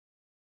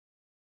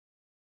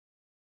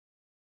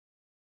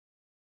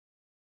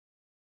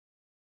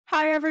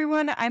Hi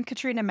everyone, I'm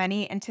Katrina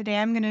Meni, and today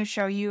I'm going to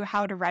show you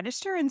how to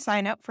register and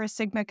sign up for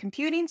Sigma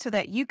Computing so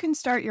that you can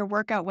start your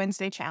Workout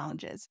Wednesday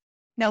challenges.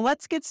 Now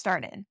let's get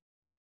started.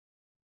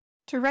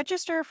 To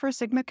register for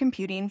Sigma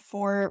Computing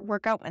for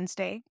Workout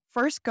Wednesday,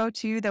 first go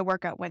to the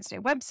Workout Wednesday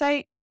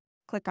website,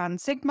 click on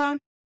Sigma,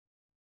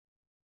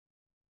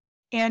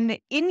 and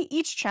in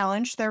each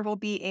challenge there will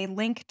be a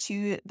link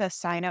to the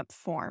sign up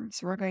form.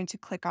 So we're going to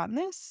click on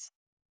this.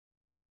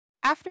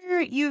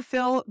 After you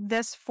fill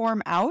this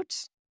form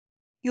out,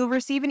 you'll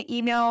receive an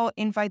email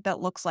invite that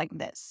looks like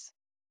this.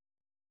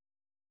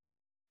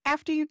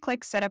 After you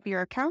click Set up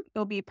your account,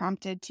 you'll be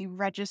prompted to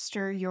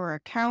register your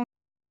account.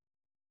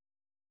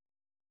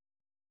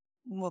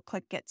 We'll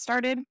click Get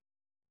Started.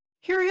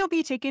 Here you'll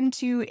be taken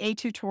to a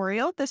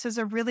tutorial. This is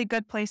a really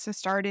good place to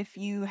start if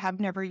you have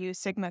never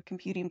used Sigma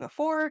Computing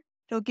before.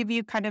 It'll give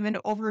you kind of an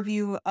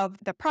overview of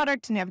the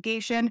product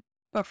navigation,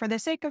 but for the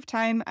sake of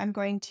time, I'm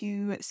going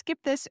to skip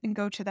this and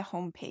go to the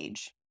home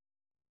page.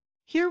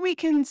 Here we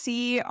can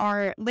see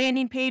our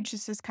landing page.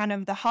 This is kind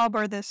of the hub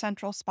or the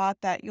central spot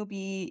that you'll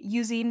be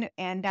using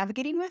and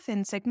navigating with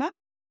in Sigma.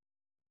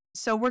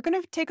 So we're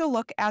going to take a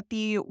look at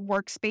the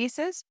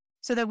workspaces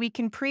so that we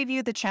can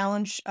preview the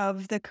challenge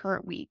of the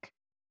current week.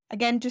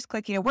 Again, just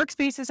clicking a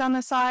workspaces on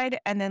the side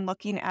and then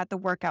looking at the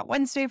Workout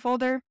Wednesday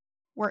folder.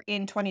 We're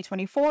in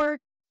 2024.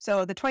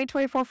 So the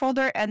 2024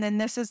 folder, and then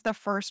this is the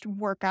first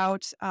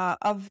workout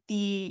of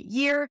the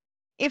year.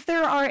 If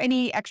there are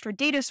any extra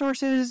data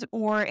sources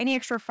or any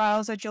extra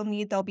files that you'll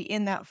need, they'll be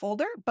in that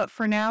folder. But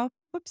for now,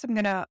 I'm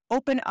going to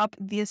open up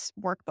this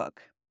workbook.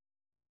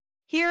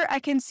 Here I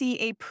can see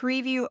a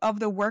preview of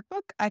the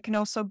workbook. I can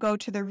also go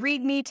to the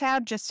README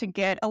tab just to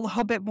get a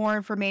little bit more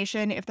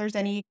information if there's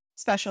any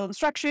special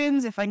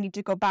instructions, if I need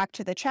to go back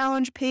to the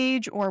challenge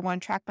page or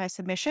want to track my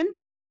submission.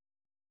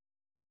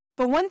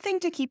 But one thing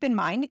to keep in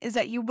mind is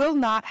that you will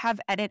not have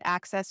edit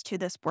access to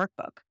this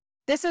workbook.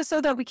 This is so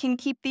that we can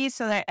keep these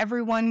so that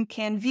everyone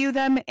can view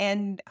them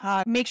and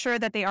make sure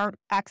that they aren't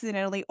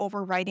accidentally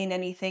overwriting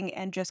anything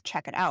and just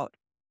check it out.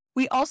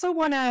 We also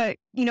want to,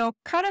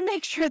 kind of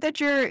make sure that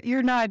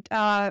you're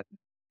not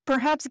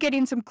perhaps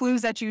getting some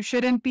clues that you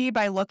shouldn't be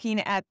by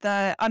looking at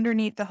the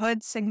underneath the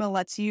hood. Sigma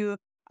lets you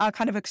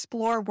kind of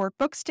explore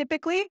workbooks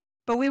typically,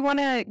 but we want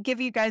to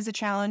give you guys a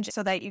challenge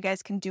so that you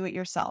guys can do it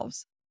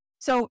yourselves.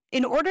 So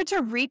in order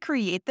to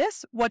recreate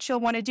this, what you'll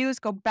want to do is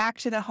go back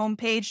to the home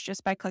page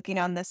just by clicking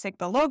on the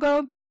Sigma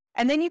logo,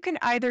 and then you can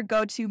either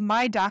go to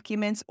My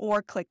Documents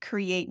or click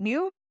Create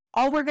New.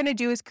 All we're going to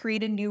do is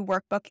create a new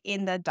workbook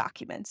in the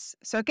documents.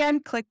 So again,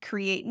 click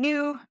Create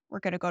New. We're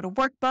going to go to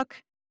Workbook.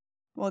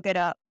 We'll get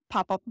a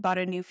pop-up about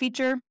a new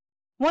feature.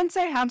 Once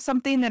I have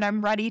something that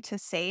I'm ready to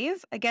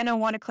save, again, I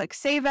want to click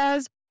Save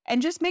As, and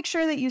just make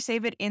sure that you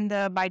save it in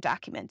the My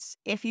Documents.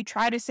 If you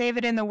try to save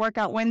it in the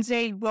Workout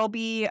Wednesday, you will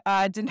be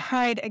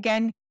denied.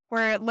 Again,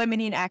 we're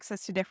limiting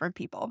access to different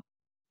people.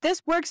 This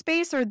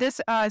workspace or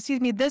this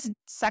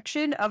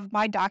section of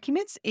My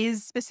Documents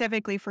is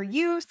specifically for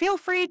you. Feel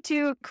free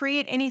to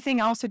create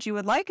anything else that you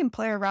would like and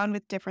play around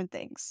with different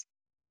things.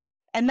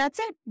 And that's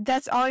it.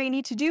 That's all you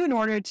need to do in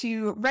order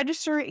to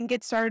register and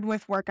get started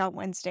with Workout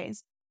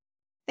Wednesdays.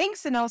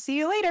 Thanks, and I'll see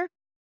you later.